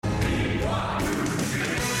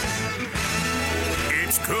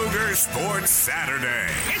Cougar Sports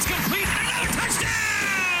Saturday. It's complete. Another touchdown!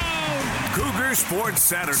 Cougar Sports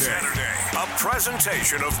Saturday. A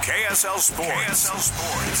presentation of KSL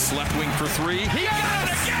Sports. Left wing for three. He got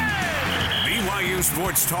it again! BYU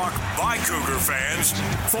Sports Talk by Cougar fans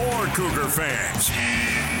for Cougar fans.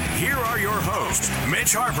 Here are your hosts,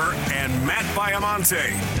 Mitch Harper and Matt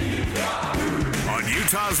Baiamonte. On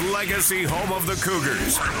Utah's legacy home of the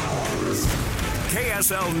Cougars.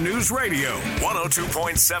 KSL News Radio,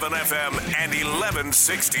 102.7 FM and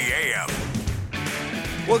 1160 AM.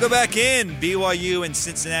 Welcome back in. BYU in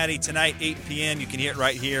Cincinnati tonight, 8 p.m. You can hear it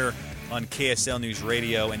right here on KSL News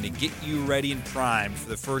Radio. And to get you ready and primed for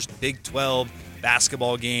the first Big 12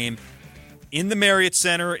 basketball game in the Marriott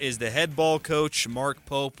Center is the head ball coach, Mark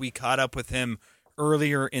Pope. We caught up with him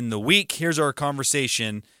earlier in the week. Here's our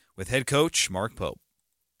conversation with head coach Mark Pope.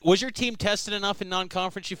 Was your team tested enough in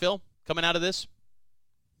non-conference, you feel, coming out of this?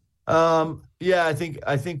 Yeah, I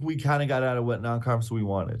think we kind of got out of what non-conference we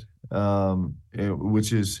wanted,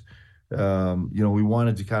 which is, we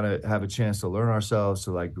wanted to kind of have a chance to learn ourselves,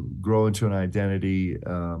 to like grow into an identity,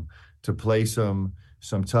 to play some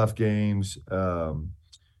tough games, and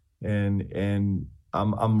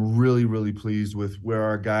I'm really, really pleased with where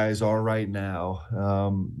our guys are right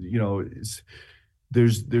now.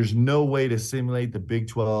 There's no way to simulate the Big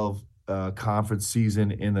 12 conference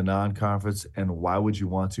season in the non-conference, and why would you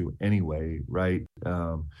want to anyway, right?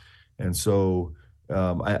 And so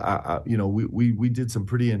we did some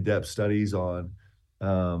pretty in-depth studies on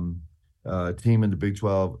team in the Big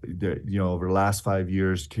 12, over the last 5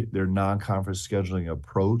 years, their non-conference scheduling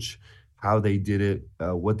approach, how they did it,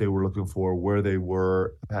 what they were looking for, where they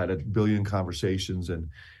were, had a billion conversations, and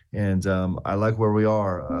I like where we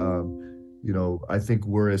are. I think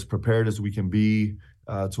we're as prepared as we can be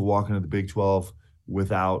to walk into the Big 12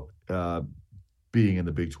 without being in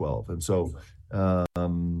the Big 12. And so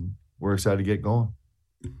we're excited to get going.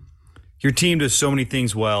 Your team does so many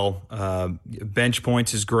things well. Bench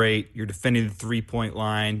points is great. You're defending the three-point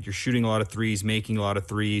line. You're shooting a lot of threes, making a lot of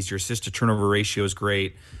threes. Your assist-to-turnover ratio is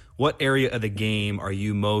great. What area of the game are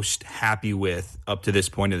you most happy with up to this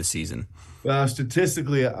point of the season?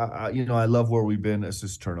 Statistically, I love where we've been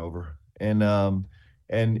assist-turnover. And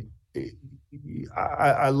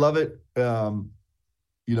I love it,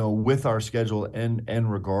 with our schedule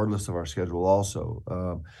and regardless of our schedule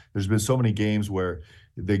also. There's been so many games where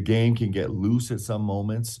the game can get loose at some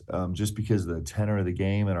moments just because of the tenor of the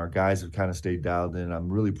game, and our guys have kind of stayed dialed in.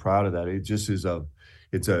 I'm really proud of that. It just is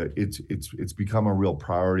it's become a real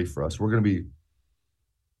priority for us. We're going to be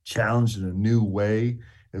challenged in a new way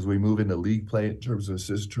as we move into league play in terms of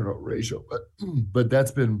assist-turnover ratio. But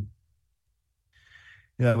that's been –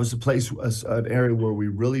 it was an area where we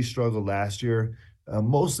really struggled last year,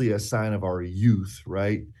 mostly a sign of our youth,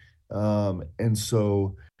 right? And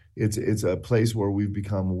so it's a place where we've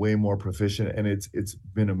become way more proficient, and it's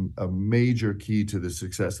been a major key to the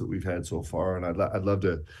success that we've had so far. And I'd love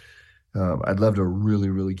to really,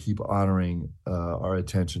 really keep honoring our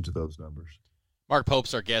attention to those numbers. Mark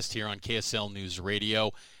Pope's our guest here on KSL News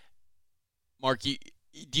Radio. Mark, do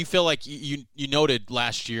you feel like you noted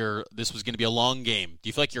last year this was going to be a long game? Do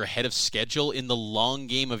you feel like you're ahead of schedule in the long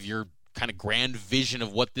game of your kind of grand vision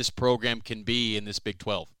of what this program can be in this Big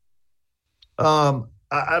 12? I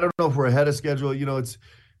don't know if we're ahead of schedule. It's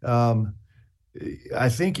I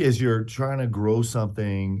think as you're trying to grow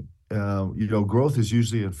something, growth is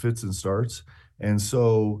usually in fits and starts. And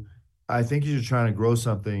so I think as you're trying to grow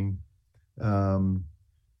something,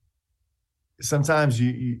 sometimes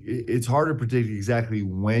it's hard to predict exactly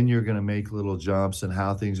when you're going to make little jumps and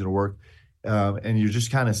how things are going to work. And you're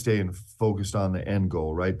just kind of staying focused on the end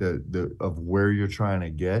goal, right? Of where you're trying to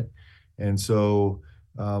get. And so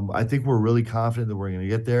I think we're really confident that we're going to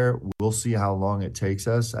get there. We'll see how long it takes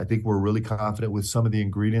us. I think we're really confident with some of the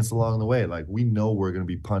ingredients along the way. Like, we know we're going to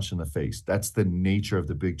be punched in the face. That's the nature of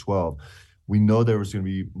the Big 12. We know there was going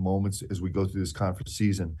to be moments as we go through this conference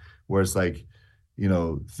season where it's like,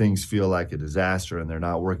 things feel like a disaster and they're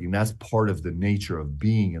not working. That's part of the nature of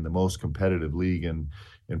being in the most competitive league in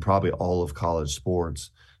probably all of college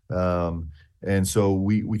sports. And so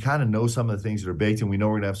we kind of know some of the things that are baked, and we know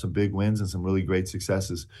we're going to have some big wins and some really great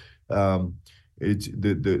successes. It's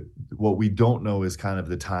what we don't know is kind of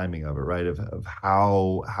the timing of it, right? Of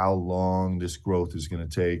how long this growth is going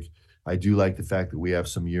to take. I do like the fact that we have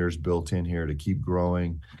some years built in here to keep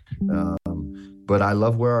growing. But I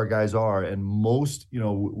love where our guys are. And most,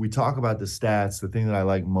 we talk about the stats. The thing that I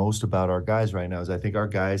like most about our guys right now is I think our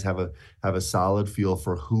guys have a solid feel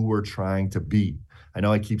for who we're trying to be. I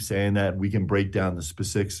know I keep saying that. We can break down the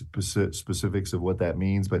specifics of what that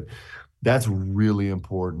means, but that's really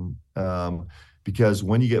important. because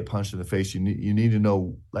when you get punched in the face, you need to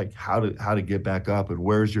know like how to get back up, and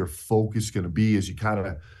where's your focus going to be as you kind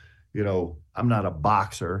of, I'm not a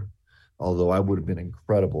boxer, although I would have been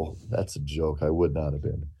incredible. That's a joke. I would not have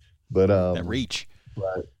been. But that reach.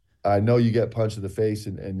 But I know you get punched in the face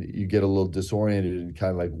and you get a little disoriented and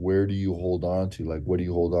kind of like, where do you hold on to? Like, what do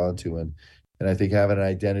you hold on to? And I think having an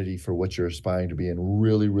identity for what you're aspiring to be and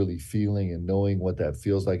really, really feeling and knowing what that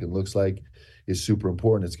feels like and looks like is super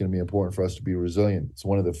important. It's going to be important for us to be resilient. It's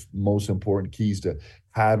one of the most important keys to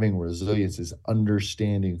having resilience is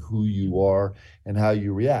understanding who you are and how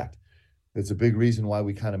you react. It's a big reason why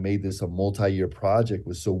we kind of made this a multi-year project,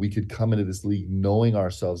 was so we could come into this league knowing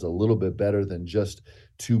ourselves a little bit better than just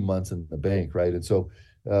 2 months in the bank, right? And so,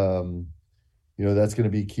 that's going to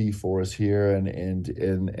be key for us here.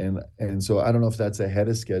 And so I don't know if that's ahead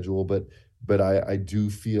of schedule, but I do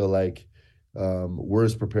feel like we're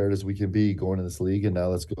as prepared as we can be going to this league, and now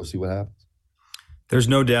let's go see what happens. There's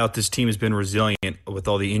no doubt this team has been resilient with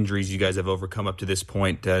all the injuries you guys have overcome up to this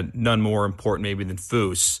point. None more important maybe than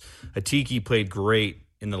Foose. Atiki played great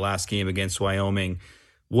in the last game against Wyoming.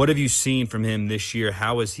 What have you seen from him this year?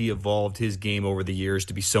 How has he evolved his game over the years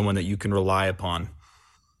to be someone that you can rely upon?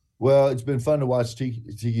 Well, it's been fun to watch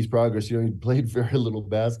Tiki's progress. He played very little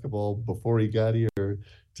basketball before he got here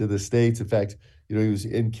to the States. In fact, he was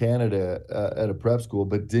in Canada at a prep school,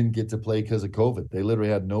 but didn't get to play because of COVID. They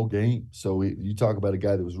literally had no game. So you talk about a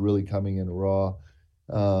guy that was really coming in raw.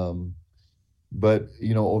 But,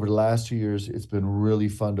 over the last 2 years, it's been really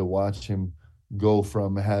fun to watch him go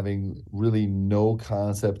from having really no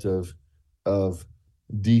concept of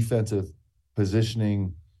defensive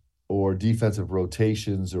positioning or defensive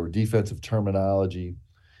rotations or defensive terminology.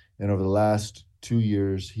 And over the last 2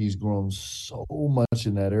 years, he's grown so much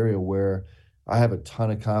in that area where I have a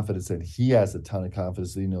ton of confidence, and he has a ton of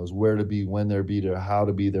confidence that he knows where to be, when to be there, how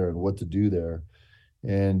to be there, and what to do there.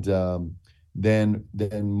 And then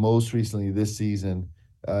most recently this season,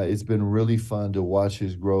 it's been really fun to watch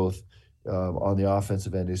his growth on the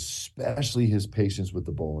offensive end, especially his patience with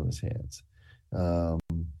the ball in his hands.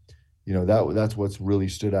 That's what's really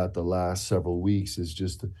stood out the last several weeks, is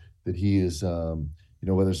just that he is,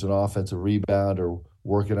 whether it's an offensive rebound or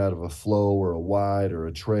working out of a flow or a wide or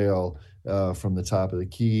a trail from the top of the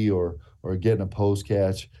key or getting a post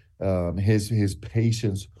catch, his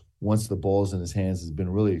patience once the ball's in his hands has been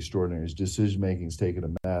really extraordinary. His decision making has taken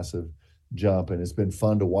a massive jump, and it's been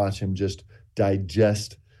fun to watch him just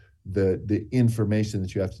digest the information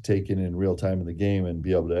that you have to take in real time in the game and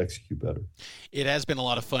be able to execute better. It has been a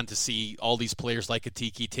lot of fun to see all these players like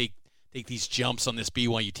Atiki take these jumps on this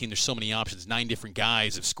BYU team. There's so many options. 9 different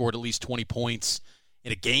guys have scored at least 20 points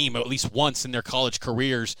in a game at least once in their college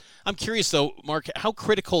careers. I'm curious, though, Mark, how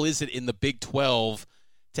critical is it in the Big 12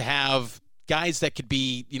 to have guys that could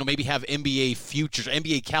be, maybe have NBA futures,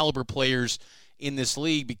 NBA caliber players in this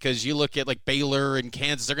league? Because you look at like Baylor and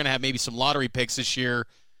Kansas, they're going to have maybe some lottery picks this year.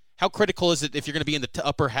 How critical is it if you're going to be in the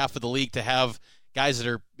upper half of the league to have guys that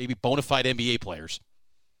are maybe bona fide NBA players?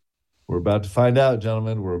 We're about to find out,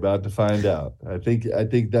 gentlemen. We're about to find out. I think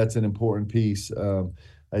that's an important piece.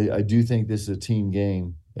 I do think this is a team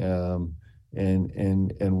game, and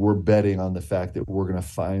we're betting on the fact that we're going to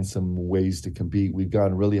find some ways to compete. We've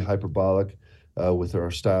gone really hyperbolic with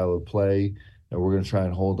our style of play, and we're going to try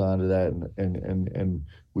and hold on to that. And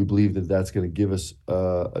we believe that that's going to give us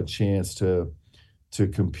a chance to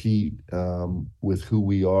compete with who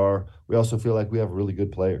we are. We also feel like we have really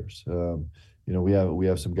good players. We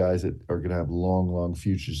have some guys that are going to have long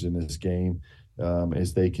futures in this game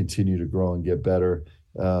as they continue to grow and get better.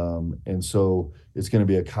 And so it's going to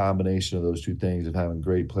be a combination of those two things, of having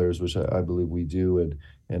great players, which I believe we do,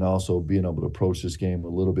 and also being able to approach this game a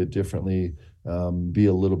little bit differently, be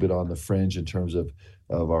a little bit on the fringe in terms of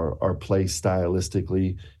our play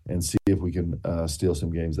stylistically, and see if we can steal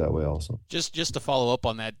some games that way also. Just to follow up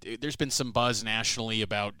on that, there's been some buzz nationally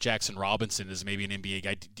about Jackson Robinson as maybe an NBA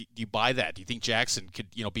guy. Do you buy that? Do you think Jackson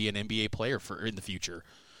could be an NBA player in the future?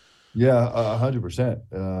 Yeah,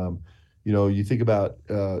 100%. You think about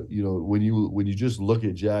when you just look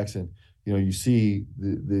at Jackson, you see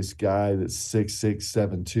this guy that's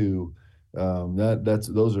 6'6",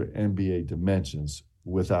 7'2". Those are NBA dimensions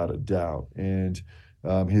without a doubt, and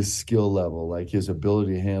his skill level, like his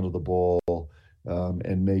ability to handle the ball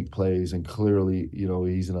and make plays, and clearly,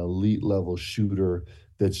 he's an elite level shooter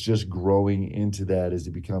that's just growing into that as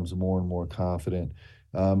he becomes more and more confident,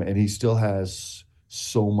 and he still has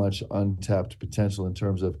so much untapped potential in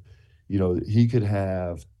terms of, he could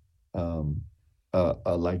have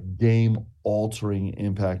a like game altering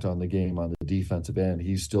impact on the game on the defensive end.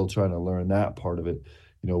 He's still trying to learn that part of it.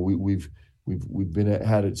 We've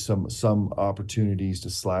had some opportunities to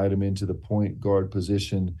slide him into the point guard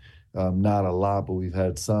position. Not a lot, but we've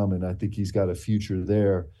had some, and I think he's got a future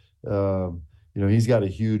there. He's got a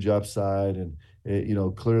huge upside, and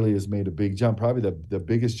clearly has made a big jump. Probably the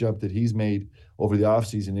biggest jump that he's made over the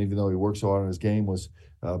offseason, even though he works so hard on his game, was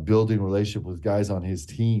building a relationship with guys on his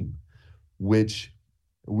team, which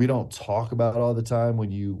we don't talk about all the time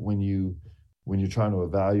when you're trying to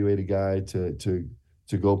evaluate a guy to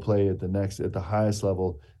go play at the highest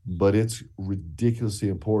level, but it's ridiculously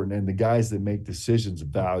important, and the guys that make decisions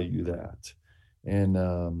value that.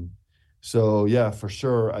 And so yeah, for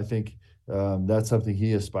sure, I think that's something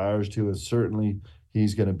he aspires to, and certainly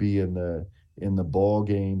he's going to be in the ball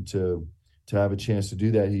game to have a chance to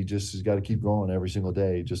do that. He just has got to keep growing every single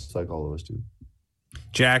day, just like all of us do.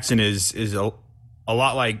 Jackson is a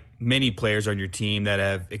lot like many players on your team that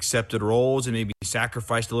have accepted roles and maybe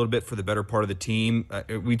sacrificed a little bit for the better part of the team.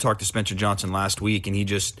 We talked to Spencer Johnson last week, and he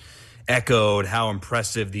just echoed how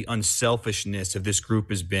impressive the unselfishness of this group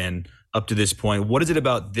has been up to this point. What is it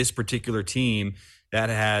about this particular team that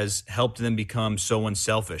has helped them become so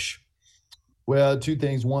unselfish? Well, two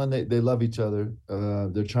things. One, they love each other.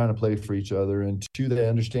 They're trying to play for each other. And two, they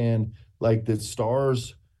understand, like, the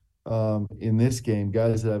stars in this game,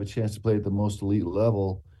 guys that have a chance to play at the most elite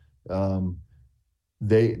level,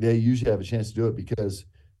 they usually have a chance to do it because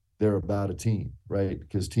they're about a team, right?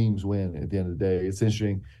 Because teams win at the end of the day. It's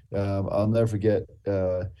interesting. I'll never forget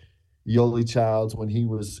Yoli Childs when he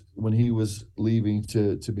was leaving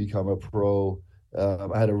to become a pro.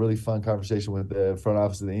 I had a really fun conversation with the front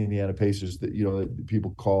office of the Indiana Pacers that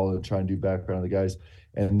people call and try and do background on the guys.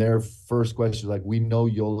 And their first question is like, we know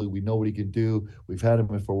Yoli, we know what he can do. We've had him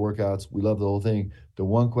in for workouts. We love the whole thing. The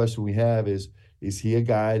one question we have is he a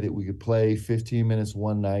guy that we could play 15 minutes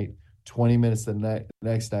one night, 20 minutes the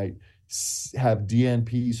next night, have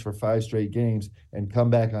DNPs for 5 straight games, and come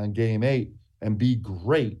back on game 8 and be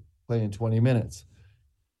great playing 20 minutes?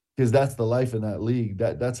 Because that's the life in that league.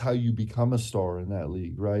 That's how you become a star in that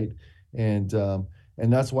league, right? And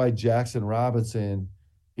that's why Jackson Robinson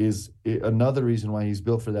is another reason why he's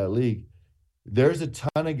built for that league. There's a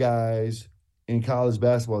ton of guys in college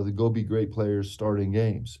basketball that go be great players starting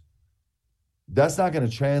games. That's not going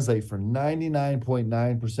to translate for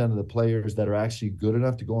 99.9% of the players that are actually good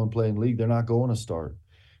enough to go and play in league. They're not going to start.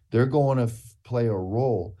 They're going to play a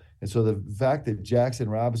role. And so the fact that Jackson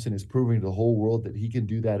Robinson is proving to the whole world that he can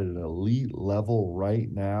do that at an elite level right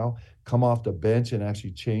now, come off the bench and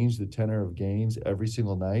actually change the tenor of games every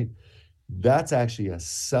single night, that's actually a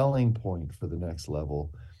selling point for the next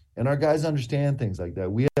level. And our guys understand things like that.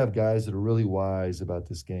 We have guys that are really wise about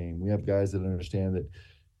this game. We have guys that understand that,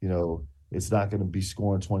 it's not going to be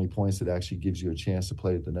scoring 20 points that actually gives you a chance to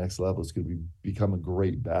play at the next level. It's going to be becoming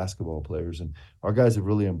great basketball players. And our guys have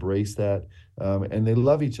really embraced that. And they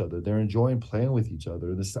love each other. They're enjoying playing with each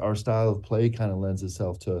other. And our style of play kind of lends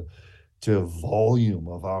itself to a volume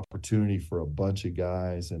of opportunity for a bunch of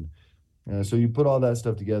guys. And so you put all that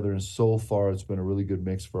stuff together, and so far it's been a really good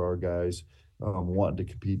mix for our guys wanting to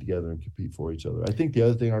compete together and compete for each other. I think the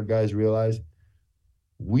other thing our guys realize,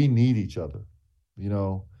 we need each other.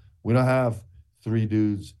 We don't have 3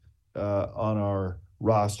 dudes on our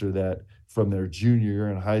roster that from their junior year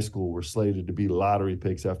in high school were slated to be lottery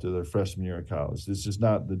picks after their freshman year in college. It's just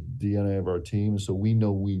not the DNA of our team. So we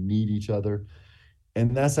know we need each other.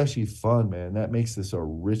 And that's actually fun, man. That makes this a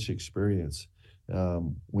rich experience.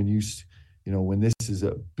 When this is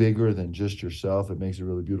bigger than just yourself, it makes it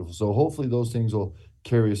really beautiful. So hopefully those things will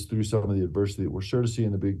carry us through some of the adversity that we're sure to see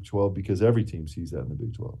in the Big 12, because every team sees that in the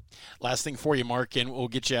Big 12. Last thing for you, Mark, and we'll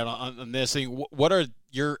get you out on this. What are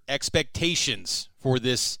your expectations for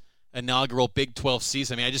this inaugural Big 12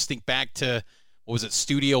 season? I just think back to,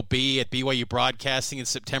 Studio B at BYU Broadcasting in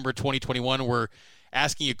September 2021. We're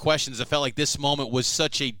asking you questions. It felt like this moment was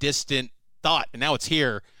such a distant thought, and now it's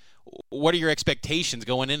here. What are your expectations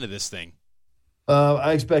going into this thing?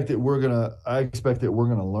 I expect that we're gonna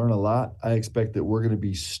learn a lot. I expect that we're gonna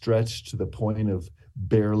be stretched to the point of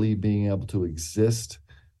barely being able to exist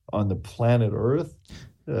on the planet Earth.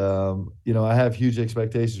 I have huge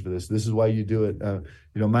expectations for this. This is why you do it.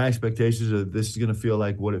 My expectations are this is gonna feel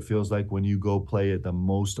like what it feels like when you go play at the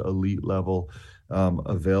most elite level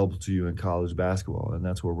available to you in college basketball, and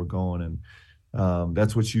that's where we're going. And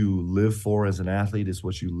that's what you live for as an athlete. It's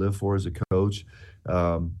what you live for as a coach.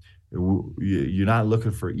 You're not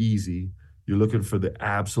looking for easy. You're looking for the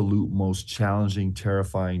absolute most challenging,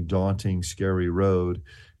 terrifying, daunting, scary road.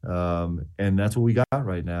 And that's what we got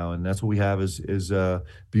right now. And that's what we have as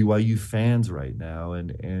BYU fans right now.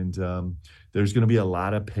 And there's going to be a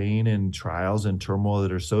lot of pain and trials and turmoil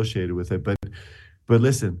that are associated with it. But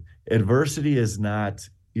listen, adversity is not,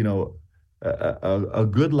 a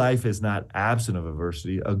good life is not absent of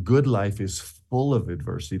adversity. A good life is full of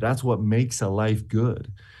adversity. That's what makes a life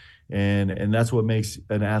good. And that's what makes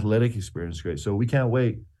an athletic experience great. So we can't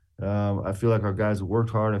wait. I feel like our guys have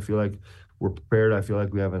worked hard. I feel like we're prepared. I feel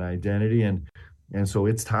like we have an identity. And so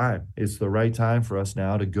it's time. It's the right time for us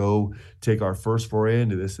now to go take our first foray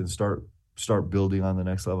into this and start building on the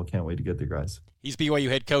next level. Can't wait to get there, guys. He's BYU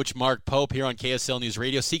head coach Mark Pope here on KSL News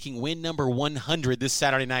Radio, seeking win number 100 this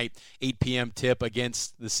Saturday night, 8 p.m. tip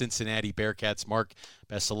against the Cincinnati Bearcats. Mark,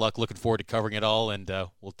 best of luck. Looking forward to covering it all, and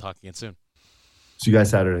we'll talk again soon. See you guys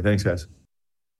Saturday. Thanks, guys.